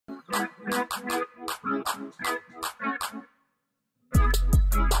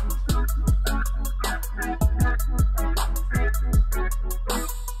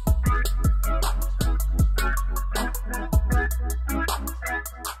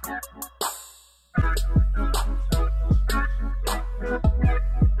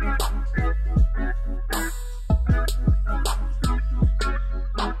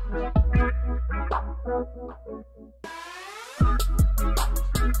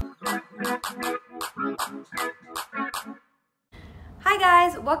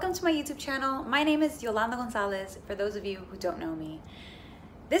guys, welcome to my YouTube channel. My name is Yolanda Gonzalez, for those of you who don't know me.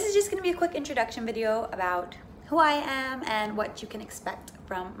 This is just going to be a quick introduction video about who I am and what you can expect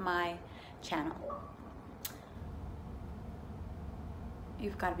from my channel.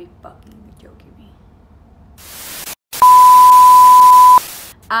 You've got to be fucking joking me.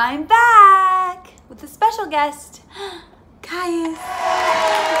 I'm back with a special guest, Caius.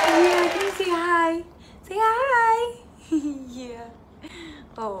 Yeah, can you say hi? Say hi. Yeah.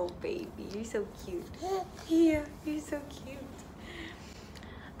 Oh, baby, you're so cute. Yeah, you're so cute.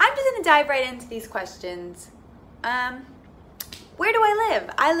 I'm just gonna dive right into these questions. Where do I live?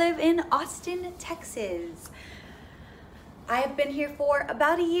 I live in Austin, Texas. I have been here for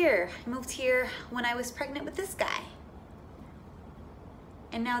about a year. I moved here when I was pregnant with this guy.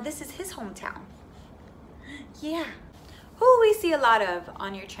 And now this is his hometown. Yeah. Who will we see a lot of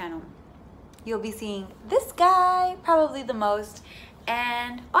on your channel? You'll be seeing this guy probably the most,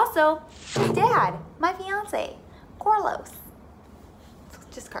 and also my dad, my fiance, Carlos.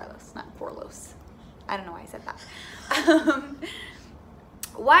 Just Carlos, not Carlos. I don't know why I said that.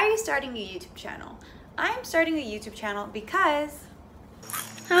 Why are you starting a YouTube channel? I'm starting a YouTube channel because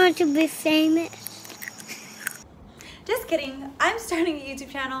I want to be famous. Just kidding. I'm starting a YouTube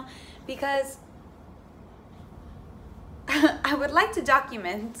channel because I would like to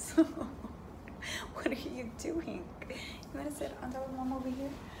document. What are you doing? You want to sit on top of Mom over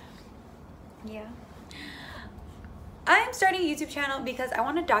here? Yeah. I'm starting a YouTube channel because I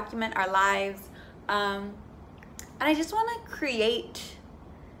want to document our lives. And I just want to create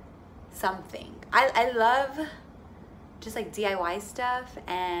something. I love just like DIY stuff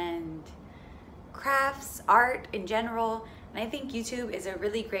and crafts, art in general. And I think YouTube is a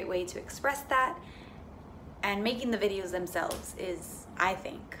really great way to express that. And making the videos themselves is, I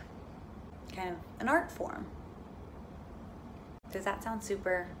think, kind of an art form. Does that sound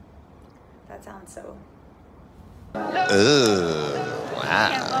super? That sounds so. Ooh,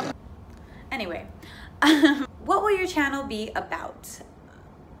 wow. Anyway, what will your channel be about?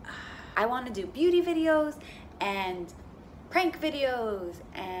 I want to do beauty videos and prank videos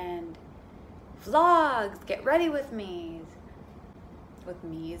and vlogs. Get ready with me. With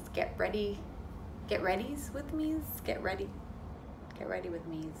me's. Get ready. Get readies with me's. Get ready. Get ready with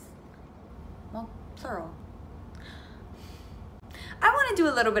me's. Well, plural. I want to do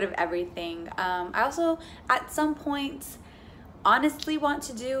a little bit of everything. I also, at some point, honestly want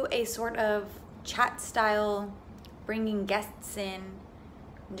to do a sort of chat style, bringing guests in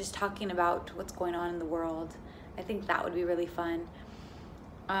and just talking about what's going on in the world. I think that would be really fun.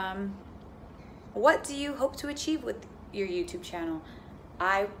 What do you hope to achieve with your YouTube channel?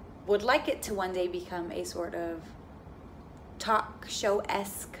 I would like it to one day become a sort of talk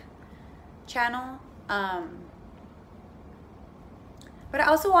show-esque channel. But I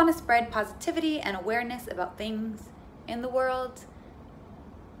also want to spread positivity and awareness about things in the world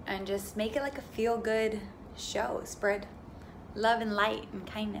and just make it like a feel-good show. Spread love and light and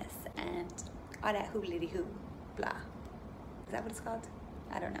kindness and all that hoobly-hoo blah. Is that what it's called?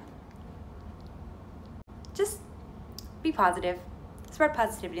 I don't know. Just be positive. Spread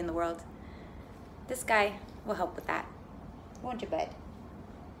positivity in the world. This guy will help with that. Won't you, bud?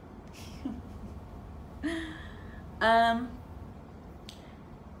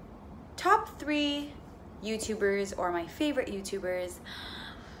 Top 3 YouTubers or my favorite YouTubers.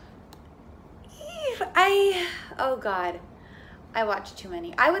 Oh God, I watch too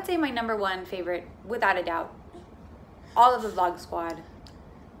many. I would say my #1 favorite, without a doubt, all of the Vlog Squad,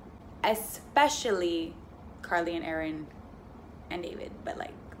 especially Carly and Aaron and David, but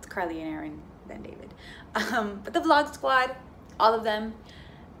like it's Carly and Aaron, then David. But the Vlog Squad, all of them.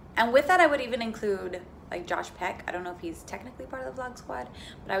 And with that, I would even include like Josh Peck. I don't know if he's technically part of the Vlog Squad,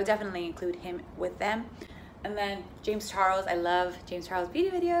 but I would definitely include him with them. And then James Charles. I love James Charles beauty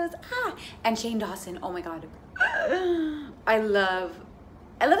videos. And Shane Dawson. Oh my God. I love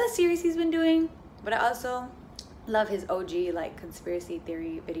the series he's been doing, but I also love his OG like conspiracy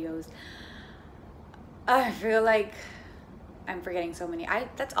theory videos. I feel like I'm forgetting so many.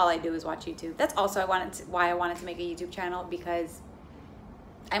 That's all I do is watch YouTube. That's also why I wanted to make a YouTube channel, because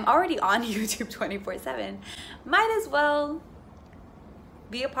I'm already on YouTube 24/7. Might as well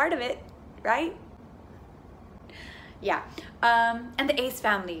be a part of it, right? Yeah. And the Ace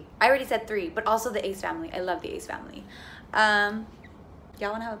family. I already said 3, but also the Ace family. I love the Ace family.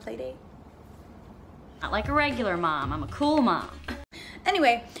 Y'all wanna have a play date? Not like a regular mom. I'm a cool mom.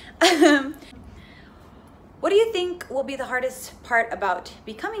 Anyway, what do you think will be the hardest part about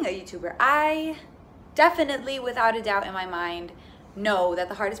becoming a YouTuber? I definitely, without a doubt in my mind, know that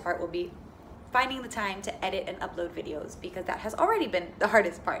the hardest part will be finding the time to edit and upload videos, because that has already been the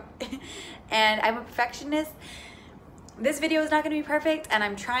hardest part. And I'm a perfectionist. This video is not going to be perfect, and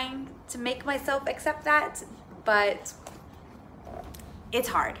I'm trying to make myself accept that, but it's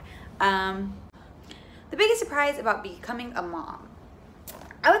hard. The biggest surprise about becoming a mom,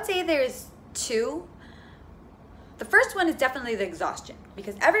 I would say there's two. The first one is definitely the exhaustion,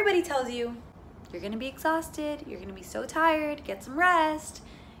 because everybody tells you you're gonna be exhausted, you're gonna be so tired, get some rest,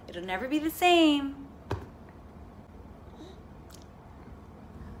 it'll never be the same.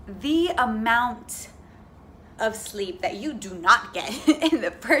 The amount of sleep that you do not get in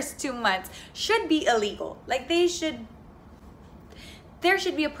the first 2 months should be illegal. Like, there should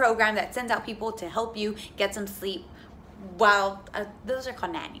be a program that sends out people to help you get some sleep while, those are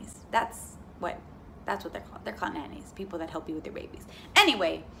called nannies. That's what they're called. They're called nannies, people that help you with your babies.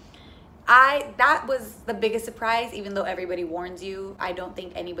 Anyway, that was the biggest surprise. Even though everybody warns you, I don't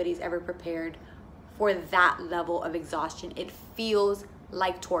think anybody's ever prepared for that level of exhaustion. It feels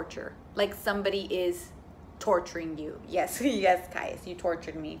like torture, like somebody is torturing you. Yes, yes, Caius, you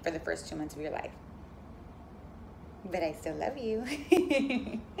tortured me for the first 2 months of your life. But I still love you.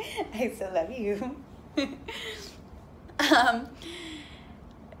 I still love you.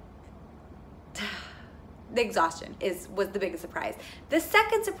 The exhaustion was the biggest surprise. The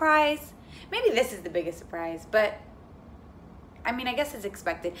second surprise, maybe this is the biggest surprise, but I mean, I guess it's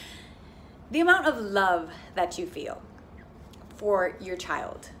expected. The amount of love that you feel for your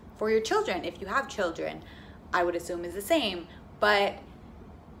child, for your children, if you have children, I would assume is the same. But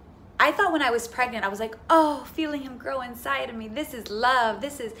I thought when I was pregnant, I was like, oh, feeling him grow inside of me. This is love.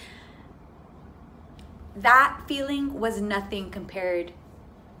 That feeling was nothing compared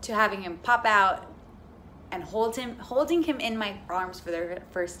to having him pop out and holding him in my arms for the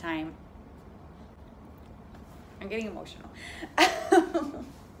first time. I'm getting emotional.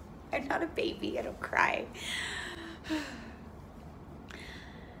 I'm not a baby, I don't cry.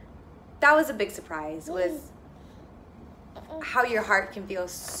 That was a big surprise, was how your heart can feel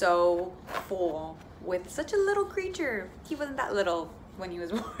so full with such a little creature. He wasn't that little when he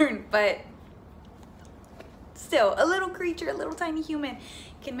was born, but still, a little creature, a little tiny human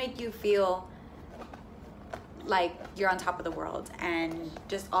can make you feel like you're on top of the world, and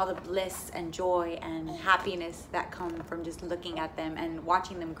just all the bliss and joy and happiness that come from just looking at them and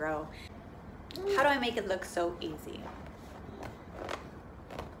watching them grow. How do I make it look so easy?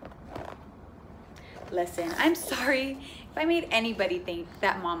 Listen, I'm sorry if I made anybody think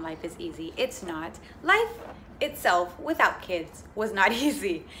that mom life is easy. It's not. Life itself without kids was not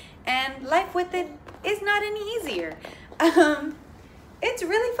easy, and life with it is not any easier. It's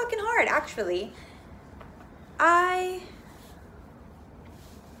really fucking hard, actually. I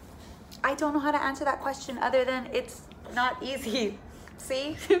don't know how to answer that question other than it's not easy.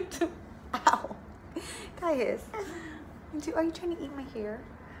 See? Ow. Caius, are you trying to eat my hair?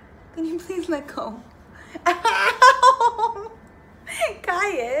 Can you please let go? Ow!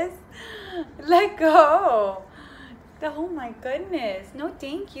 Caius, let go. Oh my goodness. No,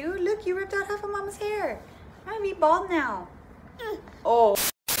 thank you. Look, you ripped out half of Mama's hair. I'm gonna be bald now. Oh.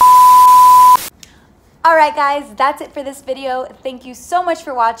 Alright guys, that's it for this video. Thank you so much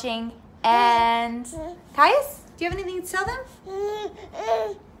for watching. And Caius, do you have anything to tell them?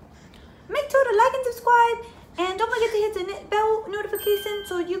 Make sure to like and subscribe. And don't forget to hit the bell notification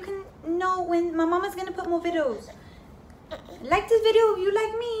so you can know when my mama's gonna put more videos. Like this video if you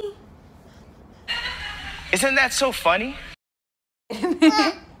like me. Isn't that so funny?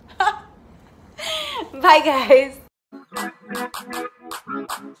 Bye guys.